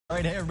All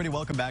right, hey everybody,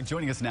 welcome back.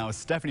 Joining us now is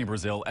Stefanie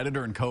Brazile,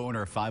 editor and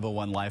co-owner of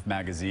 501 Life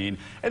magazine.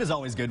 It is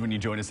always good when you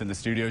join us in the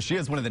studio. She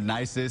is one of the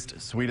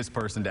nicest, sweetest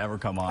person to ever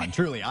come on.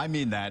 Truly, I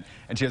mean that.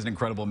 And she has an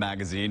incredible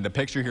magazine. The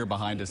picture here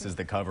behind us is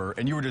the cover.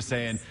 And you were just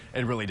saying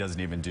it really doesn't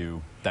even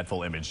do that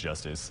full image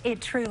justice.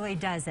 It truly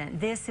doesn't.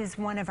 This is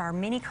one of our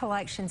many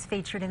collections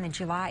featured in the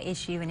July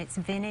issue, and it's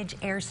vintage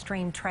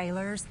Airstream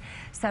trailers.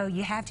 So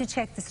you have to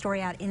check the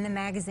story out in the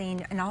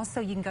magazine, and also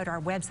you can go to our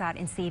website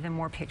and see even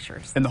more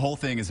pictures. And the whole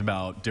thing is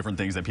about different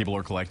things that people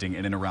are collecting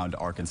in and around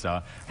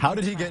Arkansas. How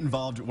did he get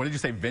involved? What did you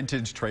say,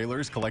 vintage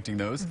trailers, collecting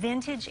those?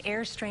 Vintage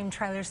Airstream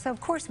trailers. So, of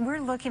course, we're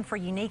looking for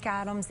unique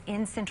items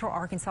in Central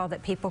Arkansas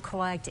that people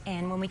collect,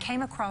 and when we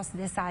came across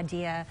this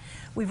idea,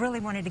 we really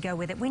wanted to go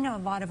with it. We know a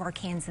lot of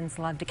Arkansans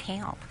love to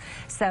camp,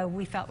 so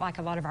we felt like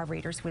a lot of our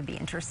readers would be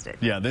interested.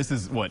 Yeah, this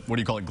is, what do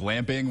you call it,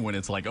 glamping, when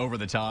it's like over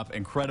the top,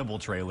 incredible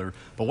trailer.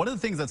 But one of the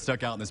things that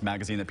stuck out in this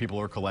magazine that people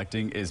are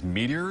collecting is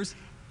meteors.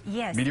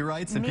 Yes.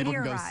 Meteorites, and people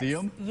can go see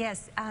them?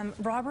 Yes.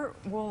 Robert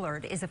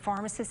Woolard is a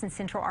pharmacist in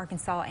Central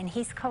Arkansas, and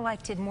he's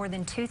collected more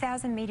than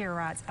 2,000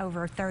 meteorites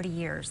over 30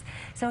 years.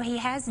 So he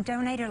has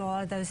donated a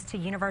lot of those to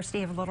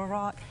University of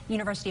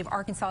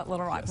Arkansas at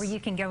Little Rock, yes, where you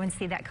can go and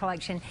see that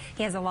collection.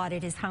 He has a lot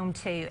at his home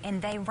too,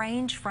 and they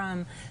range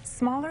from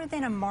smaller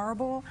than a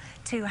marble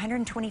to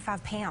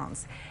 125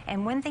 pounds.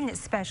 And one thing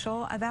that's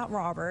special about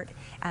Robert,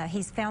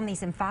 he's found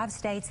these in 5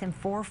 states and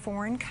 4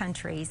 foreign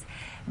countries,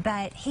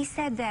 but he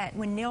said that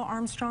when Neil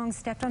Armstrong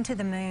stepped onto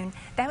the moon,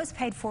 that was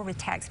paid for with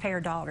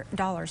taxpayer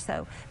dollars,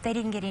 so they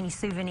didn't get any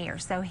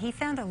souvenirs. So he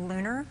found a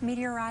lunar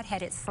meteorite,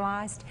 had it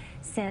sliced,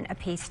 sent a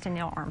piece to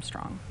Neil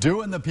Armstrong.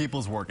 Doing the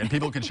people's work, and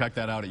people can check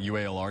that out at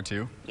UALR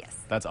too? Yes.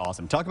 That's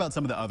awesome. Talk about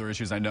some of the other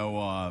issues. I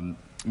know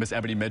Miss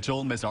Ebony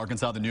Mitchell, Miss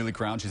Arkansas, the newly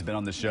crowned, she's been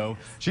on the show.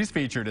 She's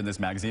featured in this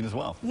magazine as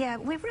well. Yeah,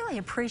 we really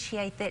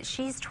appreciate that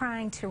she's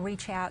trying to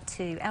reach out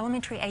to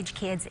elementary age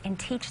kids and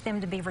teach them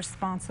to be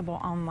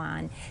responsible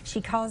online.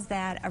 She calls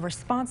that a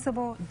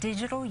responsible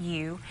digital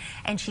you,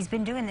 and she's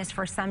been doing this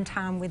for some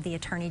time with the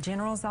Attorney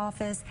General's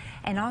office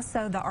and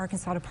also the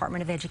Arkansas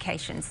Department of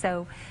Education.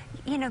 So,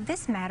 you know,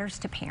 this matters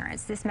to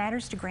parents, this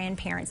matters to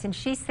grandparents, and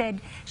she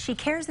said she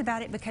cares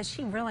about it because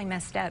she really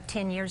messed up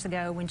 10 years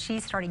ago when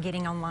she started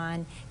getting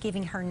online,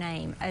 giving her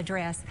name,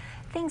 address,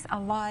 things a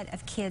lot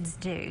of kids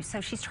do. So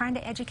she's trying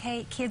to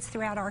educate kids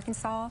throughout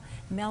Arkansas,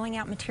 mailing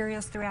out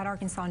materials throughout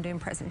Arkansas and doing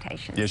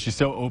presentations. Yeah, she's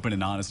so open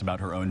and honest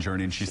about her own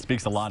journey, and she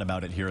speaks a lot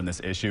about it here in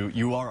this issue.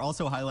 You are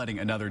also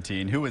highlighting another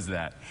teen. Who is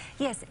that?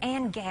 Yes,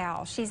 Ann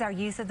Gal. She's our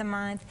Youth of the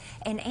Month,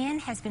 and Ann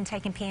has been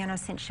taking piano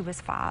since she was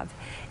 5.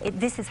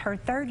 This is her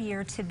 3rd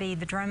year to be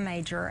the drum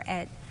major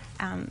at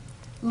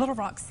Little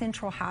Rock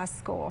Central High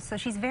School. So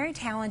she's very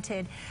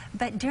talented,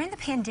 but during the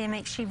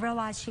pandemic she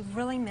realized she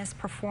really missed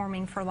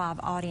performing for live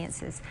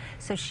audiences.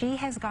 So she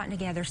has gotten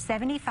together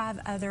 75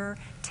 other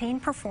teen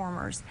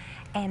performers,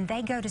 and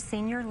they go to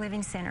senior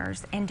living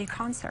centers and do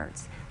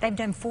concerts. They've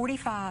done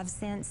 45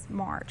 since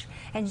March,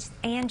 and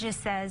Ann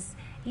just says,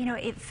 you know,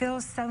 it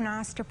feels so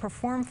nice to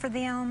perform for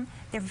them.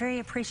 They're very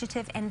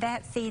appreciative, and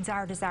that feeds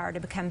our desire to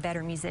become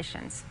better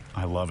musicians.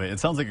 I love it. It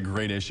sounds like a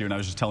great issue, and I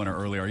was just telling her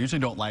earlier, I usually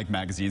don't like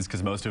magazines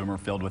because most of them are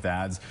filled with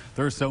ads.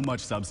 There's so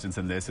much substance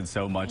in this and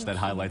so much that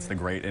highlights the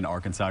great in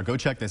Arkansas. Go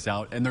check this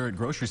out, and they're at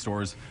grocery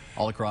stores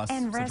all across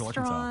and Central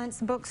Arkansas.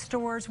 Restaurants,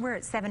 bookstores. We're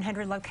at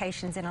 700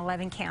 locations in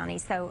 11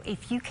 counties, so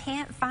if you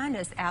can't find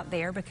us out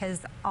there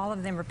because all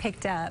of them are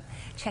picked up,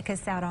 check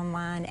us out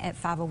online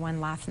at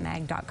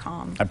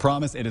 501lifemag.com. I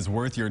promise it is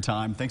worth your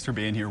time. Thanks for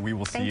being here. We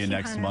will see you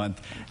next Hunter.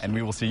 month, and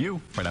we will see you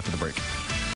right after the break.